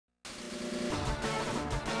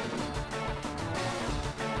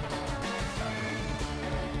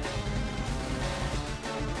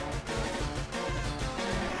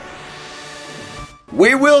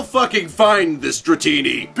We will fucking find this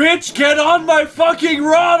Dratini. Bitch, get on my fucking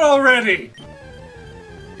rod already!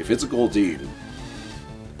 If it's a Goldeen.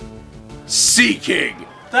 Sea King.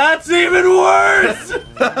 That's even worse!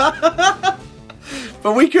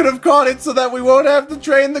 But we could have caught it so that we won't have to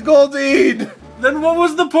train the Goldeen. Then what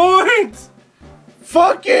was the point?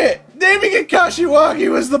 Fuck it! Naming it Kashiwagi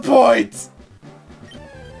was the point!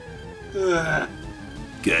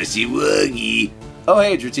 Kashiwagi. Oh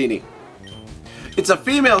hey, Dratini. It's a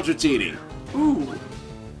female Dratini. Ooh,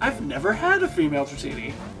 I've never had a female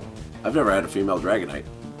Dratini. I've never had a female Dragonite.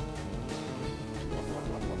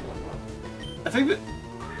 I think that...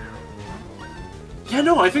 Yeah,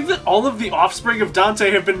 no, I think that all of the offspring of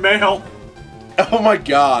Dante have been male. Oh my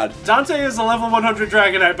god. Dante is a level 100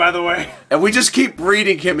 Dragonite, by the way. And we just keep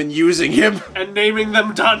breeding him and using him. And naming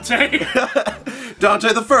them Dante.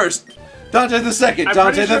 Dante the first. Dante the second. I'm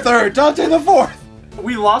Dante the third. Dante the fourth.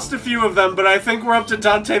 We lost a few of them, but I think we're up to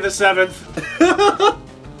Dante the 7th.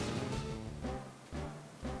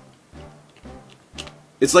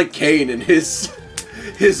 It's like Cain and his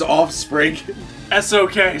offspring.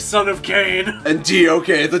 S.O.K., son of Cain. And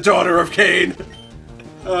D.O.K., the daughter of Cain.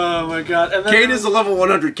 Oh my god. And then Cain is a level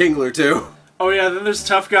 100 Kingler, too. Oh yeah, then there's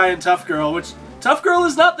Tough Guy and Tough Girl, which... Tough Girl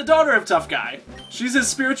is not the daughter of Tough Guy. She's his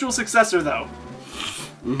spiritual successor, though.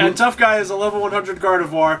 Mm-hmm. And Tough Guy is a level 100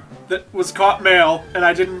 Gardevoir that was caught male, and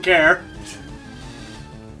I didn't care.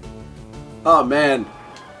 Oh, man.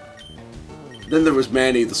 Then there was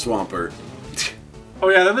Manny the Swampert. Oh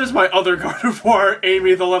yeah, then there's my other Gardevoir,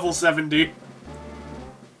 Amy the level 70.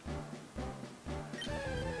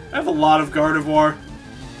 I have a lot of Gardevoir.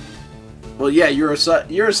 Well, yeah, you're a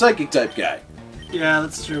psychic type guy. Yeah,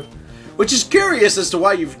 that's true. Which is curious as to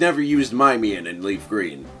why you've never used Mimian in Leaf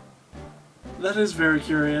Green. That is very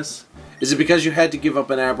curious. Is it because you had to give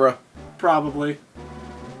up an Abra? Probably.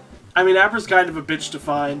 I mean, Abra's kind of a bitch to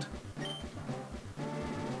find.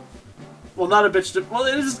 Well, not a bitch to... Well,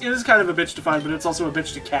 it is kind of a bitch to find, but it's also a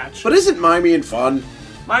bitch to catch. But isn't Mimian fun?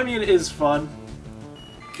 Mimian is fun.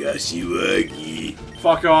 Kashiwagi.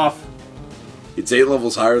 Fuck off. It's 8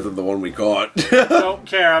 levels higher than the one we caught. Don't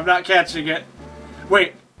care, I'm not catching it.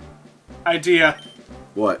 Wait. Idea.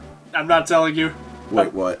 What? I'm not telling you.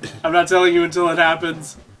 Wait, what? I'm not telling you until it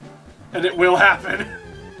happens. And it will happen.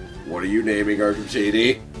 What are you naming our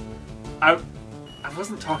Dratini? I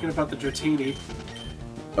wasn't talking about the Dratini.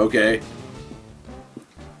 Okay.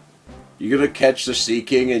 You gonna catch the Sea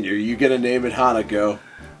King and you gonna name it Hanako.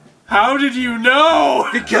 How did you know?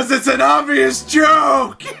 Because it's an obvious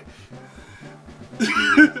joke!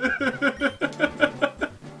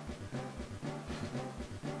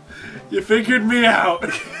 You figured me out.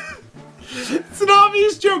 It's an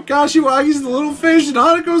obvious joke. Kashiwagi's the little fish and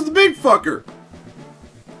Hanako's the big fucker.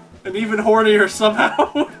 And even hornier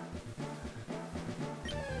somehow.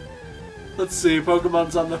 Let's see,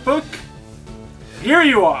 Pokemon's on the hook. Here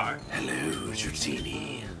you are. Hello,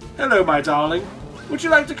 Dratini. Hello, my darling. Would you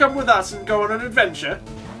like to come with us and go on an adventure?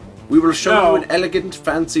 We will show No. you an elegant,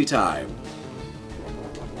 fancy time.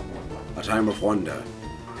 A time of wonder.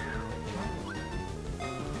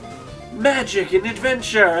 Magic and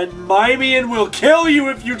adventure, and Mimian will kill you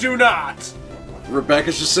if you do not!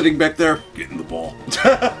 Rebecca's just sitting back there, getting the ball.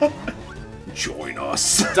 Join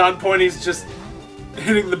us. Don Pointy's just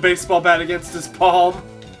hitting the baseball bat against his palm.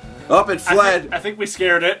 Up, it fled. I think we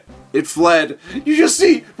scared it. It fled. You just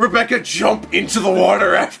see Rebecca jump into the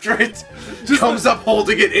water after it. Comes up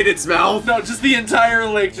holding it in its mouth. No, just the entire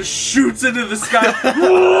lake just shoots into the sky.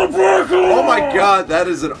 Oh my god, that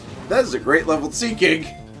is a great leveled Sea King.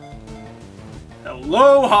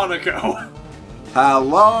 Hello, Hanako.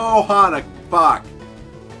 Hello, Hanako. Fuck.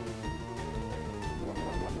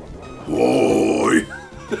 Hi.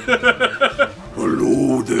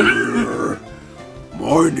 Hello there.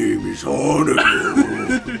 My name is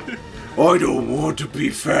Hanako. I don't want to be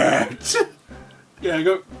fat. Yeah,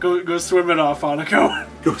 go swim it off, Hanako.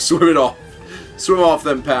 Go swim it off. Swim off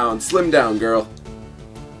them pounds. Slim down, girl.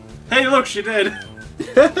 Hey, look, she did.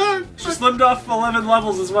 She slimmed off 11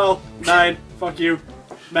 levels as well. 9. Fuck you.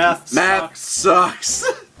 Math sucks.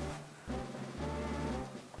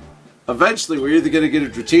 Eventually, we're either gonna get a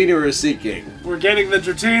Dratini or a Sea King. We're getting the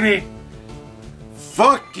Dratini.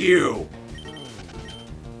 Fuck you.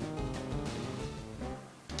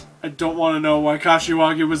 I don't want to know why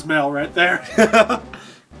Kashiwagi was male right there.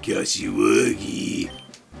 Kashiwagi.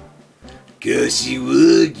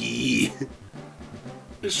 Kashiwagi.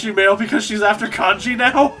 Is she male because she's after Kanji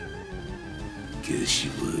now?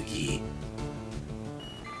 Kashiwagi.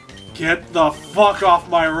 Get the fuck off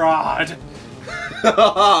my rod.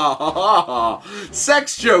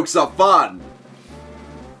 Sex jokes are fun.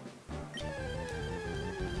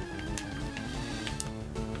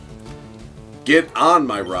 Get on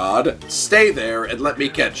my rod, stay there, and let me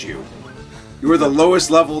catch you. You are the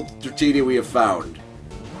lowest level Dratini we have found.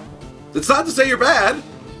 That's not to say you're bad.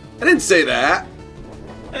 I didn't say that.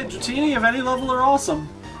 Hey, Dratini of any level are awesome.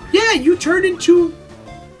 Yeah, you turned into...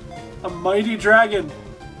 A mighty dragon.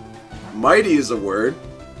 Mighty is a word.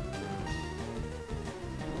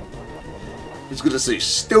 I was gonna say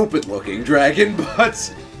stupid looking dragon,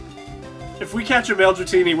 but... If we catch a male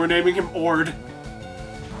Dratini, we're naming him Ord.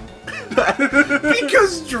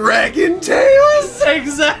 Because Dragon Tales?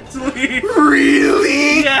 Exactly!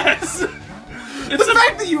 Really? Yes! The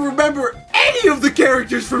fact that you remember any of the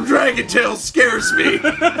characters from Dragon Tales scares me.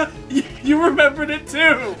 You remembered it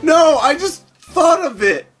too! No, I just thought of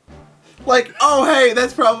it. Like, oh hey,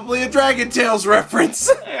 that's probably a Dragon Tales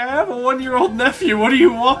reference. Hey, I have a 1-year-old nephew, what do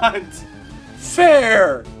you want?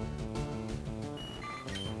 Fair.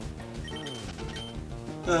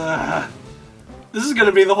 This is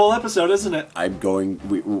gonna be the whole episode, isn't it?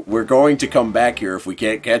 We're going to come back here if we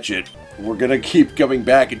can't catch it. We're gonna keep coming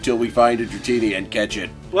back until we find a Dratini and catch it.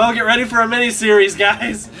 Well, get ready for a mini-series,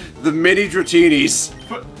 guys! The mini Dratinis.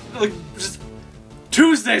 Like, just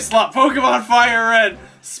Tuesday slot, Pokemon FireRed,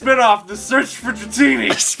 spin-off, The Search for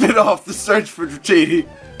Dratini. Spin off The Search for Dratini.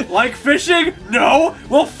 Like fishing? No?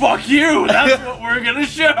 Well, fuck you! That's what we're gonna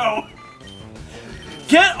show!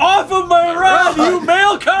 Get off of my rod, you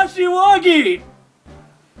male Kashiwagi!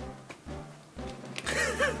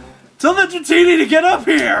 Tell the Dratini to get up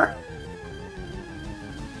here!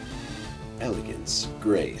 Elegance,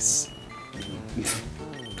 grace.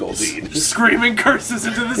 Goldine. Screaming curses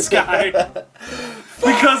into the sky.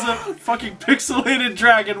 Because a fucking pixelated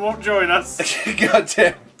dragon won't join us. God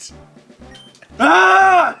damn it.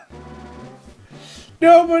 Ah!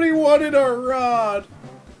 Nobody wanted our rod.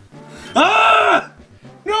 Ah!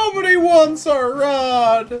 Nobody wants our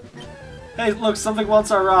rod. Hey, look, something wants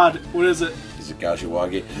our rod. What is it? Is it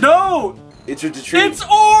Kashiwagi? No! It's a Dratini. It's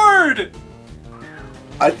Ord!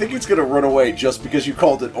 I think it's gonna run away just because you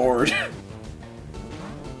called it Ord.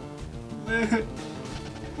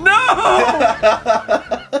 No!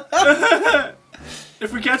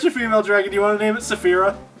 If we catch a female dragon, do you want to name it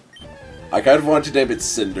Saphira? I kind of want to name it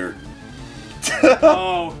Cinder.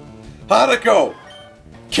 Oh. Hanako!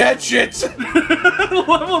 Catch it!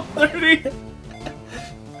 Level 30!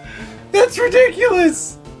 That's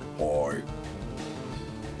ridiculous! Boy.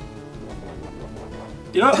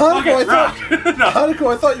 You know what? Hanako, Fuck it, I rock! thought, No.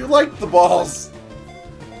 Hanako, I thought you liked the balls.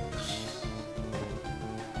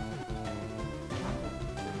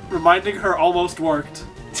 Reminding her almost worked.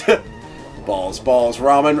 Balls, balls,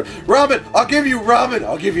 ramen. Ramen! I'll give you ramen!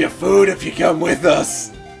 I'll give you food if you come with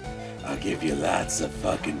us! I'll give you lots of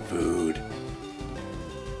fucking food.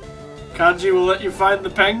 Kanji will let you find the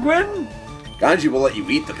penguin? Ganji will let you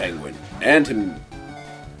eat the penguin. And him...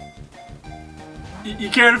 You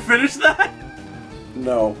care to finish that?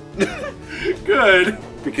 No. Good.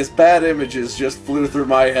 Because bad images just flew through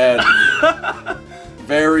my head.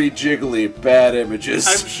 Very jiggly, bad images.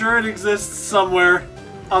 I'm sure it exists somewhere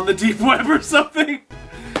on the deep web or something.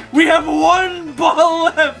 We have one ball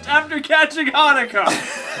left after catching Hanako.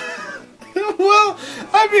 Well,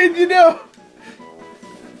 I mean, you know...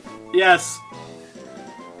 Yes.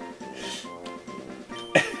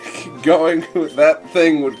 Going with that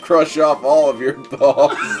thing would crush off all of your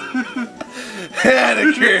balls.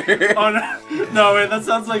 Hanako. Oh no! No, wait. That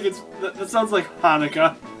sounds like it's. That sounds like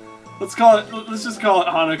Hanukkah. Let's call it. Let's just call it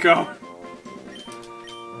Hanako.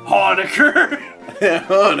 Hanukkah.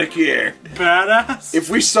 Hanako. Badass. If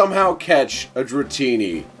we somehow catch a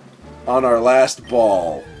Dratini on our last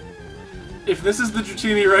ball, If this is the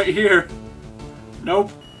Dratini right here.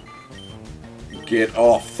 Nope. get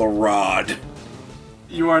off the rod.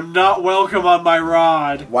 You are not welcome on my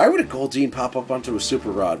rod. Why would a Goldine pop up onto a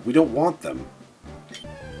super rod? We don't want them.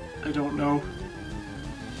 I don't know.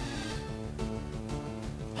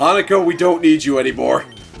 Hanako, we don't need you anymore.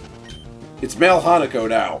 It's male Hanako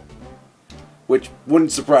now. Which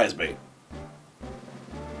wouldn't surprise me.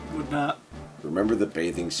 Would not. Remember the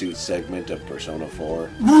bathing suit segment of Persona 4?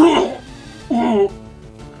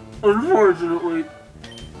 Unfortunately.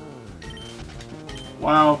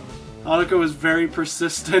 Wow. Hanako is very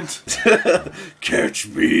persistent. Catch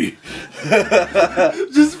me.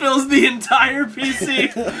 Just fills the entire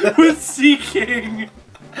PC with Seeking.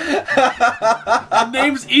 And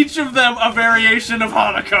names each of them a variation of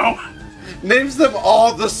Hanako. Names them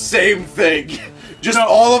all the same thing. Just No.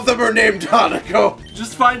 all of them are named Hanako.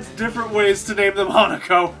 Just finds different ways to name them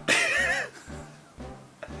Hanako.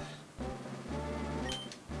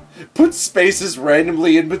 Put spaces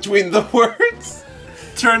randomly in between the words.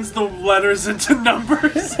 Turns the letters into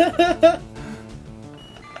numbers.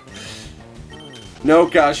 No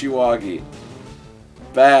Kashiwagi.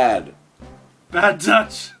 Bad. Bad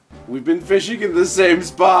touch. We've been fishing in the same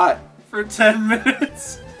spot. For 10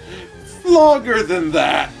 minutes. Longer than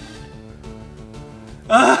that.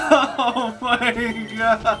 Oh my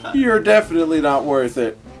god. You're definitely not worth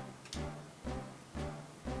it.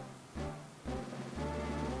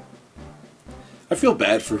 I feel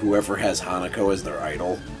bad for whoever has Hanako as their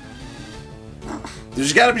idol.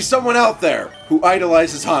 There's gotta be someone out there who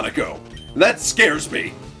idolizes Hanako. And that scares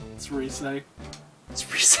me. It's Rise.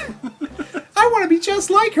 It's reason. I want to be just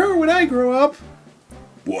like her when I grow up.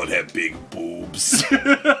 What have big boobs?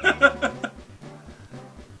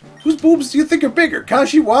 Whose boobs do you think are bigger,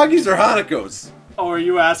 Kashiwagi's or Hanako's? Oh, are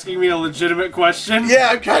you asking me a legitimate question? Yeah,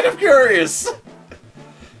 I'm kind of curious.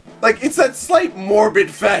 Like, it's that slight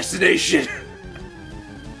morbid fascination.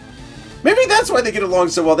 Maybe that's why they get along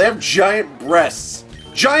so well. They have giant breasts.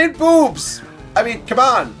 Giant boobs! I mean, come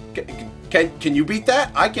on. Can you beat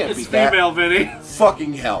that? I can't beat that. It's female, Vinny.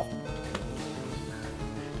 Fucking hell.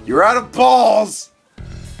 You're out of balls!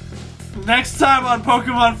 Next time on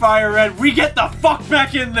Pokemon Fire Red, we get the fuck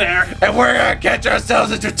back in there! And we're gonna catch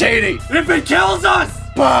ourselves a Dratini! If it kills us!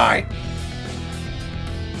 Bye!